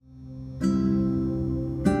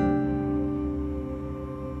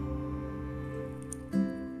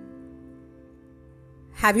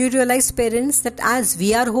Have you realized, parents, that as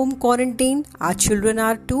we are home quarantine, our children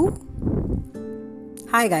are too?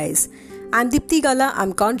 Hi guys, I'm Deepti Gala.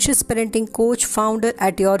 I'm conscious parenting coach, founder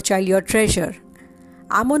at Your Child Your Treasure.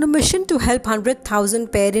 I'm on a mission to help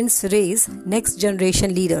 100,000 parents raise next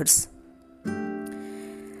generation leaders.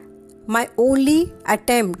 My only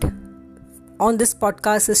attempt on this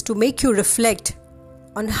podcast is to make you reflect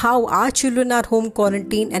on how our children are home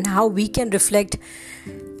quarantine and how we can reflect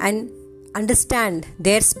and understand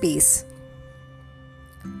their space.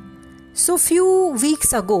 So few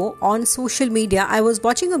weeks ago on social media, I was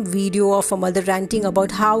watching a video of a mother ranting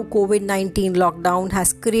about how COVID-19 lockdown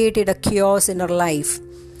has created a chaos in her life.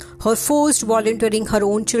 Her forced volunteering her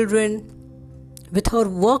own children with her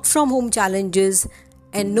work from home challenges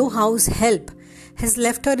and no house help has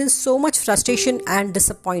left her in so much frustration and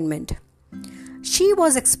disappointment. She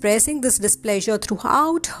was expressing this displeasure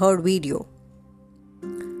throughout her video.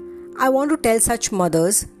 I want to tell such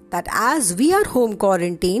mothers that as we are home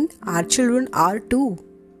quarantine, our children are too.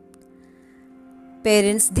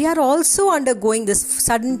 Parents, they are also undergoing this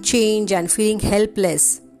sudden change and feeling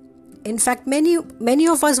helpless. In fact, many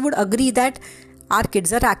of us would agree that our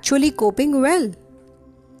kids are actually coping well.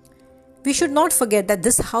 We should not forget that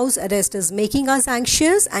this house arrest is making us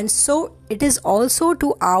anxious, and so it is also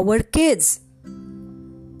to our kids.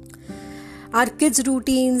 Our kids'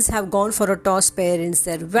 routines have gone for a toss, parents.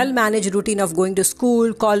 Their well-managed routine of going to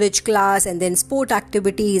school, college, class, and then sport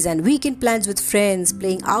activities and weekend plans with friends,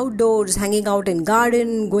 playing outdoors, hanging out in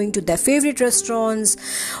garden, going to their favorite restaurants,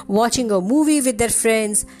 watching a movie with their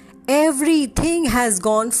friends. Everything has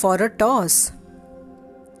gone for a toss.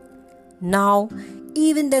 Now,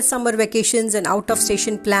 even their summer vacations and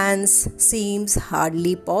out-of-station plans seems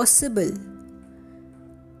hardly possible.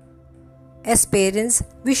 As parents,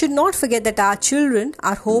 we should not forget that our children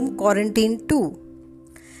are home quarantined too.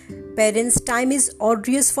 Parents, time is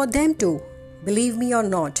arduous for them too, believe me or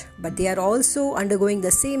not, but they are also undergoing the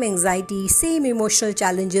same anxiety, same emotional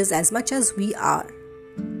challenges as much as we are.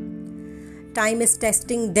 Time is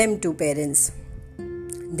testing them too, parents.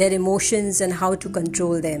 Their emotions and how to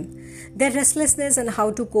control them, their restlessness and how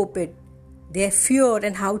to cope it, their fear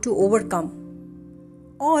and how to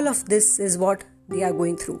overcome. All of this is what they are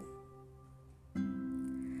going through.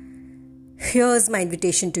 Here's my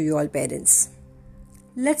invitation to you all, parents.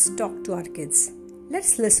 Let's talk to our kids.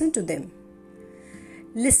 Let's listen to them.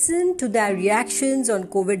 Listen to their reactions on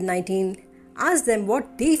COVID-19. Ask them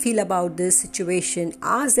what they feel about this situation.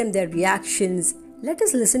 Ask them their reactions. Let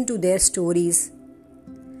us listen to their stories.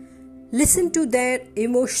 Listen to their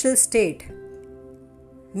emotional state.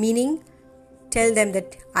 Meaning, tell them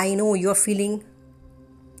that I know you're feeling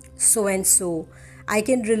so and so. I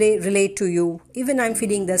can relate to you. Even I'm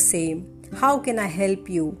feeling the same. How can I help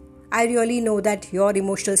you? I really know that your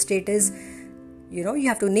emotional state is, you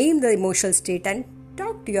have to name the emotional state and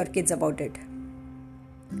talk to your kids about it.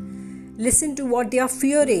 Listen to what they are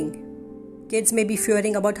fearing. Kids may be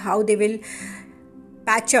fearing about how they will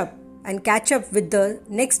patch up and catch up with the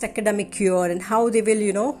next academic year and how they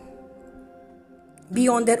will, be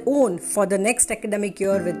on their own for the next academic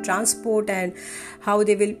year with transport and how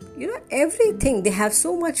they will, everything. They have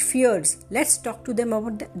so much fears. Let's talk to them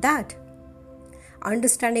about that.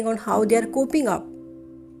 Understanding on how they are coping up.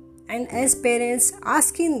 And as parents,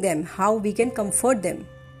 asking them how we can comfort them.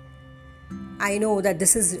 I know that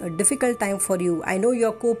this is a difficult time for you. I know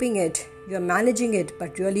you're coping it, you're managing it,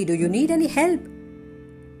 but really, do you need any help?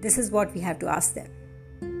 This is what we have to ask them.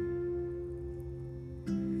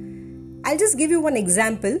 I'll just give you one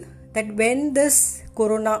example that when this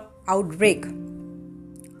corona outbreak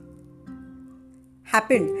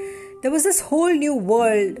happened, there was this whole new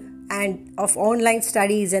world and of online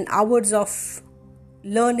studies and hours of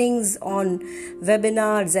learnings on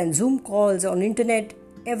webinars and Zoom calls on internet.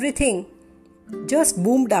 Everything just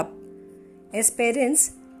boomed up. As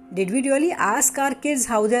parents, did we really ask our kids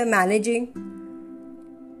how they are managing?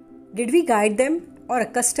 Did we guide them or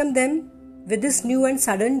accustom them with this new and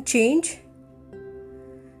sudden change?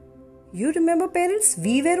 You remember, parents,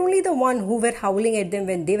 we were only the one who were howling at them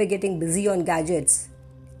when they were getting busy on gadgets.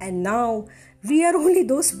 And now we are only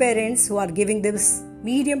those parents who are giving this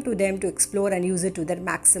medium to them to explore and use it to their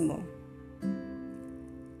maximum.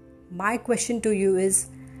 My question to you is,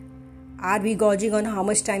 are we gauging on how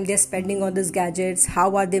much time they're spending on these gadgets?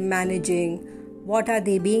 How are they managing? What are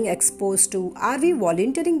they being exposed to? Are we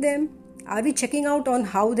volunteering them? Are we checking out on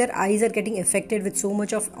how their eyes are getting affected with so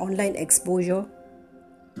much of online exposure?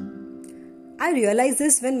 I realized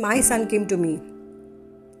this when my son came to me.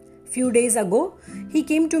 Few days ago, he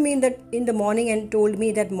came to me in the morning and told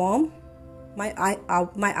me that, Mom, my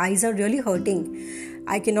eyes are really hurting.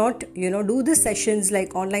 I cannot, do the sessions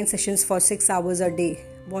like online sessions for 6 hours a day.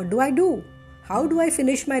 What do I do? How do I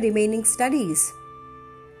finish my remaining studies?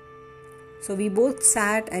 So we both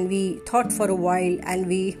sat and we thought for a while, and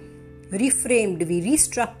we reframed, we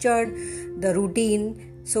restructured the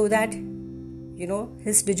routine so that,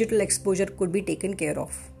 his digital exposure could be taken care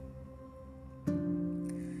of.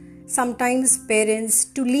 Sometimes parents,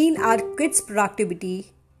 to lean our kids'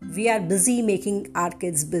 productivity, we are busy making our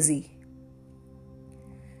kids busy.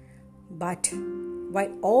 But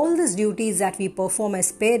while all these duties that we perform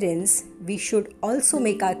as parents, we should also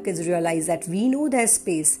make our kids realize that we know their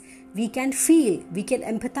space, we can feel, we can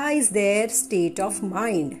empathize their state of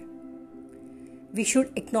mind. We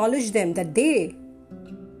should acknowledge them that they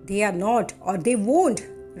are not, or they won't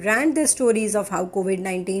rant their stories of how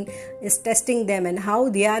COVID-19 is testing them and how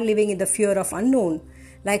they are living in the fear of unknown,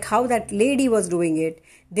 like how that lady was doing it.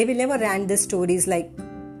 They will never rant their stories like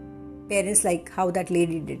parents, like how that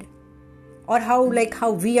lady did, or how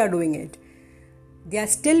we are doing it. They are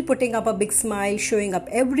still putting up a big smile, showing up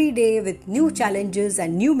every day with new challenges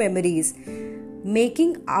and new memories,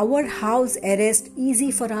 making our house arrest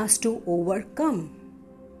easy for us to overcome.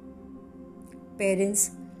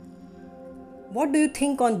 Parents, what do you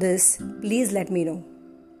think on this? Please let me know.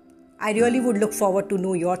 I really would look forward to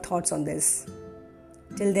know your thoughts on this.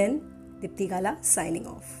 Till then, Dipti Gala signing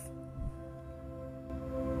off.